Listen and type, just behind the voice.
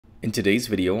In today's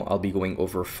video, I'll be going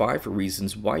over 5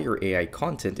 reasons why your AI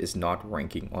content is not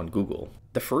ranking on Google.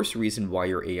 The first reason why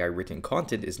your AI written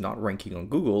content is not ranking on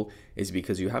Google is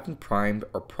because you haven't primed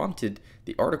or prompted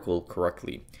the article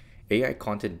correctly. AI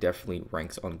content definitely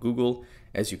ranks on Google.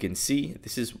 As you can see,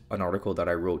 this is an article that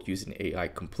I wrote using AI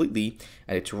completely,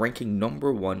 and it's ranking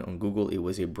 #1 on Google. It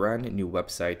was a brand new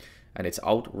website, and it's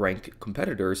outranked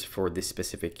competitors for this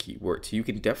specific keyword. So you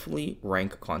can definitely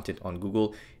rank content on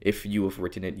Google if you have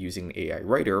written it using an AI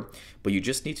writer, but you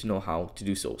just need to know how to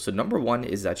do so. So #1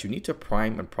 is that you need to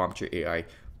prime and prompt your AI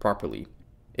properly.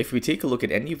 If we take a look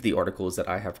at any of the articles that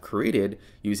I have created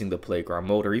using the playground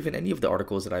mode, or even any of the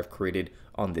articles that I've created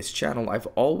on this channel, I've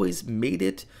always made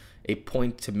it a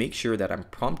point to make sure that I'm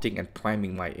prompting and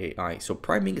priming my AI. So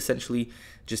priming essentially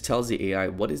just tells the AI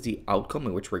what is the outcome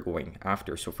in which we're going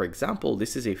after. So for example,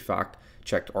 this is a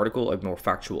fact-checked article, a more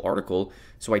factual article.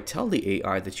 So I tell the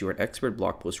AI that you're an expert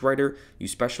blog post writer, you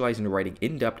specialize in writing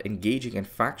in-depth, engaging, and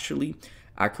factually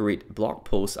accurate blog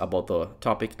posts about the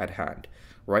topic at hand.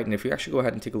 Right? And if we actually go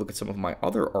ahead and take a look at some of my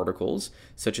other articles,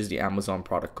 such as the Amazon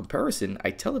product comparison,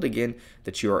 I tell it again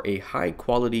that you are a high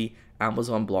quality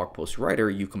Amazon blog post writer.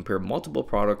 You compare multiple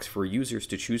products for users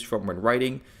to choose from when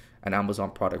writing an Amazon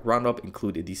product roundup,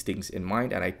 included these things in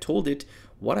mind. And I told it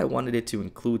what I wanted it to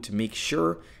include to make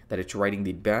sure that it's writing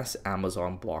the best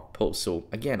Amazon blog post. So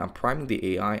again, I'm priming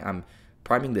the AI, I'm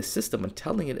priming the system and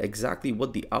telling it exactly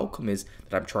what the outcome is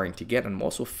that I'm trying to get. And I'm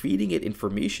also feeding it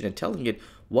information and telling it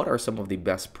what are some of the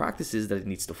best practices that it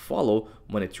needs to follow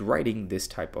when it's writing this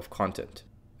type of content.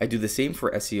 I do the same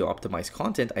for SEO optimized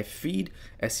content. I feed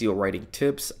SEO writing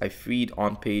tips, I feed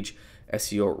on-page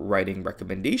SEO writing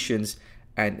recommendations,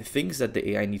 and things that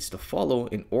the AI needs to follow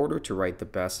in order to write the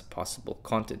best possible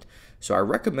content. So I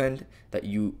recommend that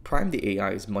you prime the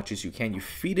AI as much as you can. You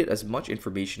feed it as much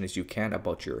information as you can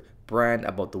about your brand,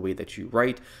 about the way that you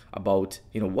write, about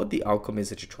what the outcome is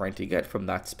that you're trying to get from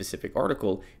that specific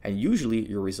article, and usually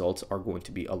your results are going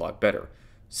to be a lot better.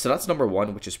 So that's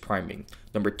 #1, which is priming.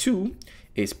 #2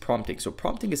 is prompting. So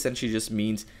prompting essentially just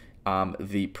means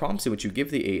the prompts in which you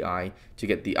give the AI to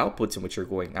get the outputs in which you're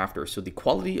going after. So the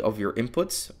quality of your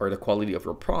inputs or the quality of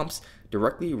your prompts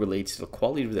directly relates to the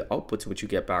quality of the outputs in which you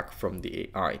get back from the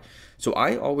AI. So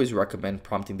I always recommend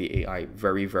prompting the AI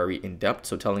very, very in depth.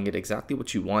 So telling it exactly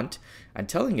what you want and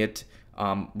telling it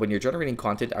when you're generating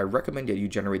content, I recommend that you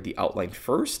generate the outline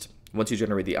first. Once you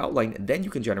generate the outline, then you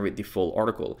can generate the full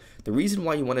article. The reason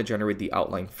why you want to generate the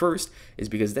outline first is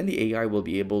because then the AI will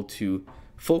be able to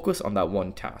focus on that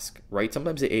one task, right?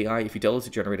 Sometimes the AI, if you tell it to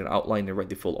generate an outline and write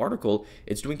the full article,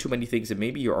 it's doing too many things and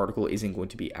maybe your article isn't going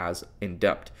to be as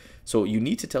in-depth. So you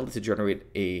need to tell it to generate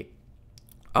a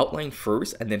outline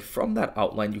first, and then from that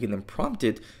outline, you can then prompt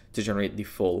it to generate the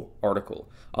full article.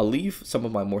 I'll leave some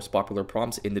of my most popular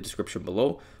prompts in the description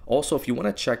below. Also, if you want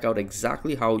to check out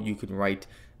exactly how you can write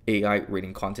AI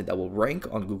rating content that will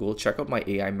rank on Google, check out my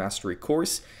AI Mastery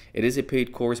course. It is a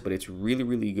paid course, but it's really,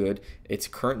 really good. It's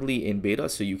currently in beta,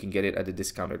 so you can get it at a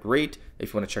discounted rate. If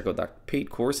you want to check out that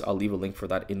paid course, I'll leave a link for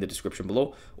that in the description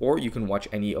below, or you can watch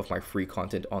any of my free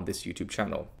content on this YouTube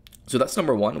channel. So that's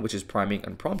 #1, which is priming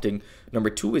and prompting.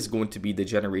 #2 is going to be the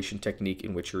generation technique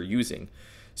in which you're using.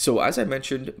 So as I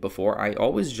mentioned before, I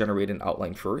always generate an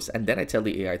outline first, and then I tell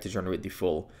the AI to generate the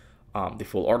full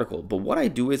article. But what I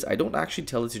do is I don't actually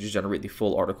tell it to just generate the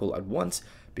full article at once,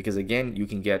 because again, you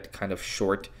can get kind of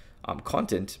short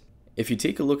content. If you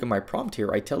take a look at my prompt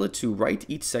here, I tell it to write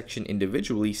each section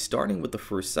individually, starting with the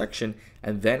first section,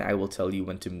 and then I will tell you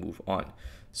when to move on.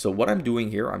 So what I'm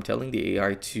doing here, I'm telling the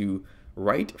AI to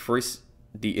write first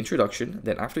the introduction,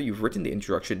 then after you've written the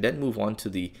introduction, then move on to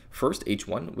the first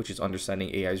H1, which is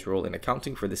understanding AI's role in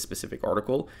accounting for this specific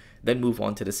article, then move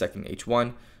on to the second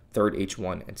H1, third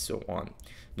H1, and so on.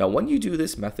 Now, when you do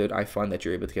this method, I find that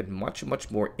you're able to get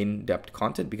much more in-depth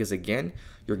content, because again,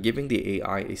 you're giving the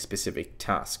AI a specific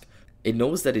task. It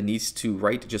knows that it needs to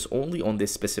write just only on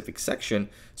this specific section,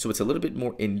 so it's a little bit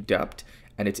more in-depth,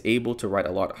 and it's able to write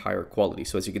a lot higher quality.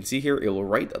 So as you can see here, it will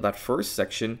write that first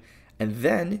section, and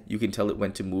then you can tell it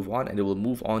when to move on, and it will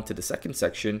move on to the second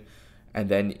section, and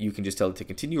then you can just tell it to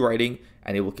continue writing,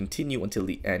 and it will continue until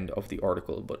the end of the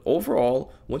article. But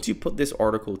overall, once you put this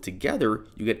article together,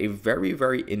 you get a very,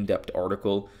 very in-depth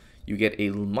article. You get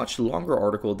a much longer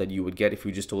article than you would get if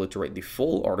you just told it to write the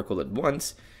full article at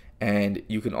once. And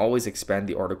you can always expand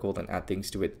the article and add things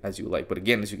to it as you like. But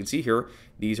again, as you can see here,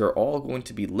 these are all going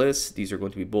to be lists. These are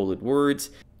going to be bolded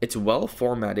words. It's well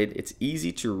formatted, it's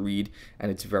easy to read,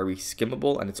 and it's very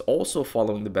skimmable. And it's also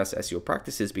following the best SEO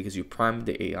practices because you primed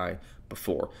the AI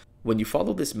before. When you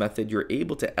follow this method, you're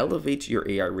able to elevate your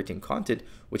AI written content,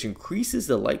 which increases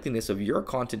the likeliness of your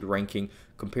content ranking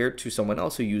compared to someone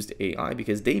else who used AI,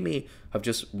 because they may have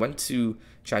just went to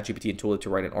ChatGPT and told it to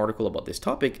write an article about this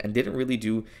topic and didn't really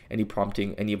do any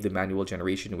prompting, any of the manual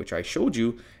generation which I showed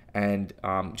you, and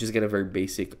just get a very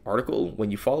basic article. When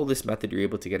you follow this method, you're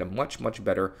able to get a much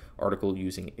better article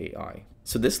using AI.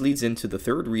 So this leads into the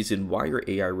third reason why your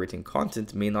AI written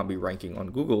content may not be ranking on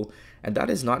Google, and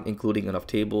that is not including enough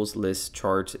tables, lists,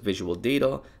 charts, visual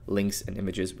data, links, and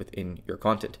images within your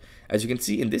content. As you can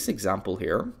see in this example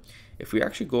here, if we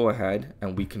actually go ahead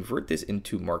and we convert this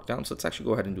into Markdown, so let's actually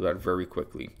go ahead and do that very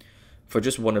quickly. For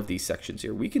just one of these sections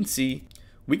here, we can see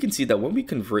that when we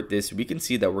convert this, we can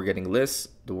see that we're getting lists,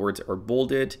 the words are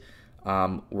bolded,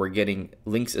 we're getting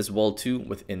links as well too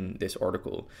within this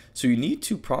article. So you need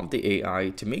to prompt the AI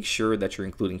to make sure that you're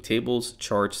including tables,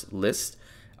 charts, lists,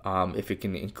 if it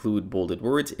can include bolded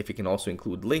words, if it can also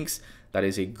include links. That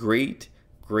is a great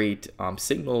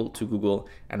signal to Google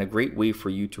and a great way for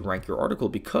you to rank your article,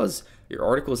 because your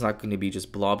article is not going to be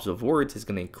just blobs of words. It's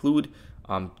going to include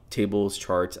tables,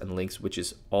 charts, and links, which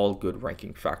is all good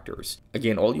ranking factors.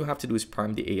 Again, all you have to do is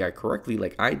prime the AI correctly,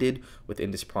 like I did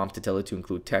within this prompt, to tell it to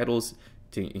include titles,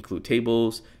 to include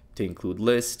tables, to include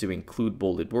lists, to include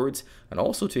bolded words, and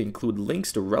also to include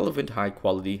links to relevant, high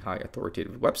quality, high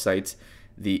authoritative websites.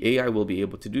 The AI will be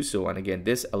able to do so, and again,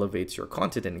 this elevates your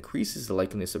content and increases the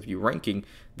likeliness of you ranking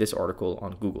this article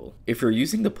on Google. If you're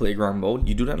using the playground mode,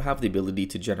 you do not have the ability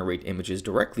to generate images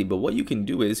directly, but what you can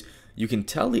do is you can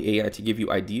tell the AI to give you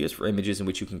ideas for images in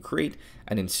which you can create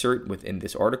and insert within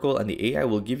this article, and the AI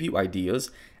will give you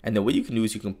ideas, and then what you can do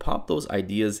is you can pop those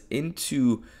ideas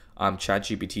into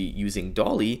ChatGPT using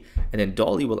DALL-E, and then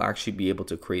DALL-E will actually be able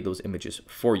to create those images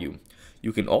for you.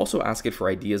 You can also ask it for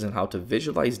ideas on how to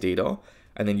visualize data,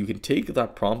 and then you can take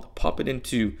that prompt, pop it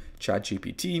into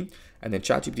ChatGPT, and then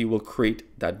ChatGPT will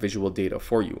create that visual data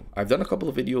for you. I've done a couple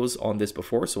of videos on this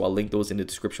before, so I'll link those in the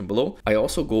description below. I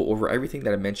also go over everything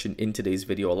that I mentioned in today's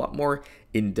video a lot more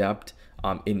in depth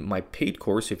in my paid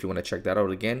course. So if you want to check that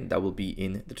out again, that will be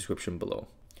in the description below.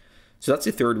 So that's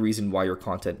the third reason why your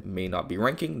content may not be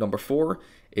ranking. Number 4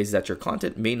 is that your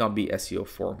content may not be SEO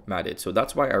formatted. So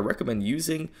that's why I recommend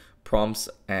using prompts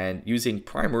and using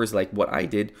primers like what I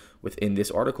did within this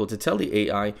article to tell the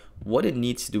AI what it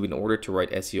needs to do in order to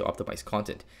write SEO optimized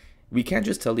content. We can't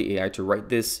just tell the AI to write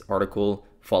this article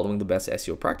following the best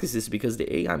SEO practices, because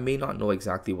the AI may not know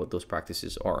exactly what those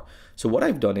practices are. So what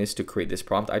I've done is, to create this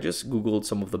prompt, I just Googled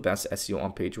some of the best SEO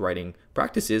on-page writing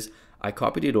practices. I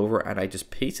copied it over and I just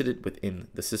pasted it within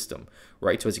the system,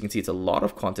 right? So as you can see, it's a lot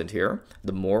of content here.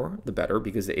 The more, the better,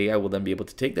 because the AI will then be able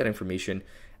to take that information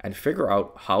and figure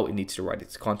out how it needs to write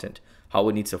its content, how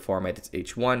it needs to format its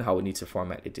H1, how it needs to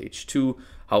format its H2,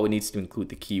 how it needs to include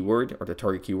the keyword or the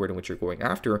target keyword in which you're going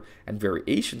after, and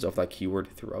variations of that keyword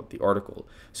throughout the article.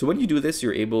 So when you do this,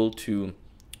 you're able to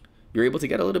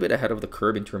get a little bit ahead of the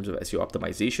curve in terms of SEO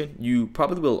optimization. You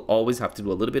probably will always have to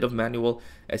do a little bit of manual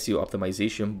SEO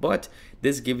optimization, but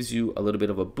this gives you a little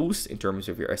bit of a boost in terms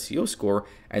of your SEO score,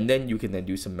 and then you can then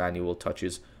do some manual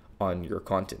touches on your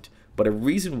content. But a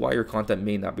reason why your content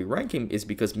may not be ranking is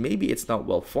because maybe it's not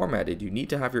well formatted. You need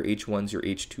to have your H1s, your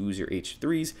H2s, your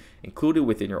H3s included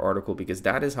within your article, because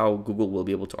that is how Google will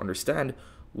be able to understand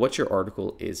what your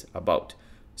article is about.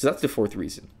 So that's the fourth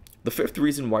reason. The fifth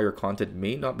reason why your content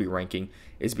may not be ranking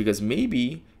is because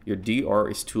maybe your DR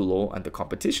is too low and the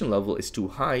competition level is too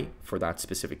high for that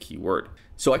specific keyword.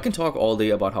 So I can talk all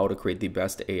day about how to create the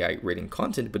best AI rating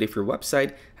content, but if your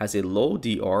website has a low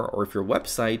DR, or if your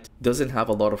website doesn't have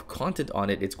a lot of content on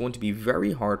it, it's going to be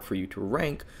very hard for you to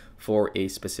rank for a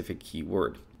specific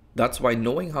keyword. That's why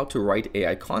knowing how to write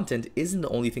AI content isn't the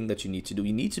only thing that you need to do.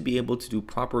 You need to be able to do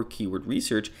proper keyword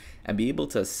research and be able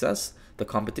to assess the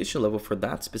competition level for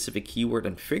that specific keyword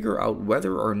and figure out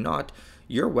whether or not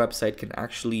your website can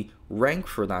actually rank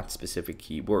for that specific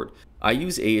keyword. I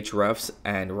use Ahrefs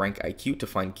and RankIQ to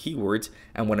find keywords,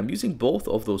 and when I'm using both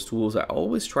of those tools, I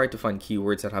always try to find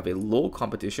keywords that have a low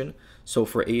competition. So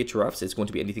for Ahrefs, it's going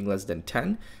to be anything less than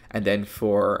 10, and then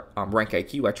for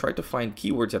RankIQ, I try to find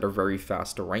keywords that are very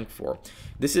fast to rank for.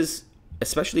 This is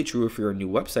especially true if you're a new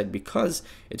website, because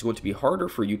it's going to be harder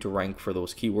for you to rank for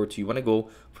those keywords. You want to go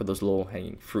for those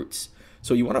low-hanging fruits.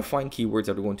 So you want to find keywords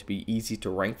that are going to be easy to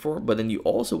rank for, but then you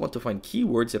also want to find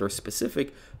keywords that are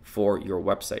specific for your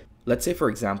website. Let's say, for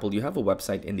example, you have a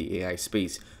website in the AI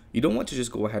space. You don't want to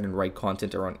just go ahead and write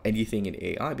content around anything in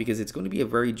AI, because it's going to be a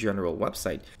very general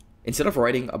website. Instead of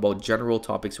writing about general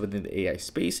topics within the AI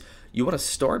space, you want to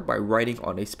start by writing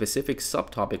on a specific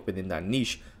subtopic within that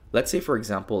niche. Let's say, for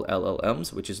example,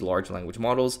 LLMs, which is large language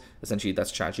models. Essentially,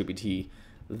 that's ChatGPT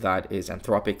that is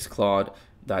Anthropic's Claude,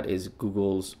 that is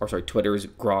Twitter's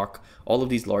Grok, all of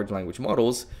these large language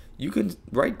models, you can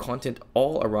write content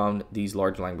all around these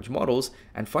large language models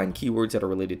and find keywords that are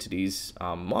related to these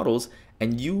models,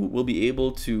 and you will be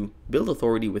able to build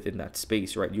authority within that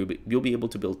space, right? You'll be able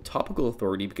to build topical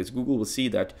authority because Google will see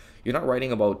that you're not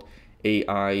writing about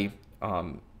AI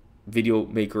video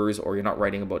makers, or you're not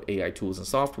writing about AI tools and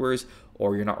softwares,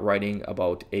 or you're not writing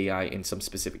about AI in some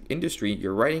specific industry.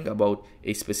 You're writing about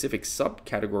a specific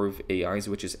subcategory of AIs,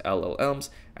 which is LLMs,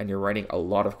 and you're writing a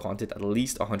lot of content, at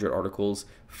least 100 articles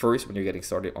first when you're getting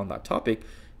started on that topic.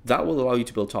 That will allow you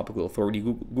to build topical authority.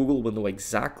 Google will know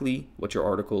exactly what your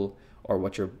article or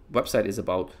what your website is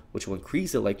about, which will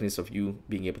increase the likeliness of you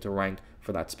being able to rank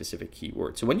for that specific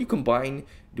keyword. So when you combine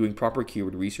doing proper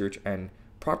keyword research and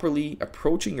properly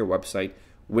approaching your website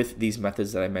with these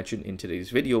methods that I mentioned in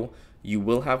today's video, you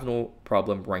will have no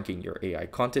problem ranking your AI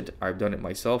content. I've done it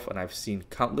myself, and I've seen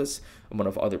countless amount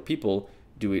of other people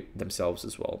do it themselves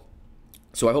as well.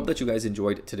 So I hope that you guys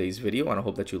enjoyed today's video, and I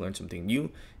hope that you learned something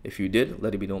new. If you did,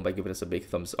 let it be known by giving us a big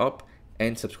thumbs up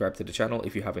and subscribe to the channel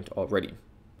if you haven't already.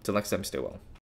 Till next time, stay well.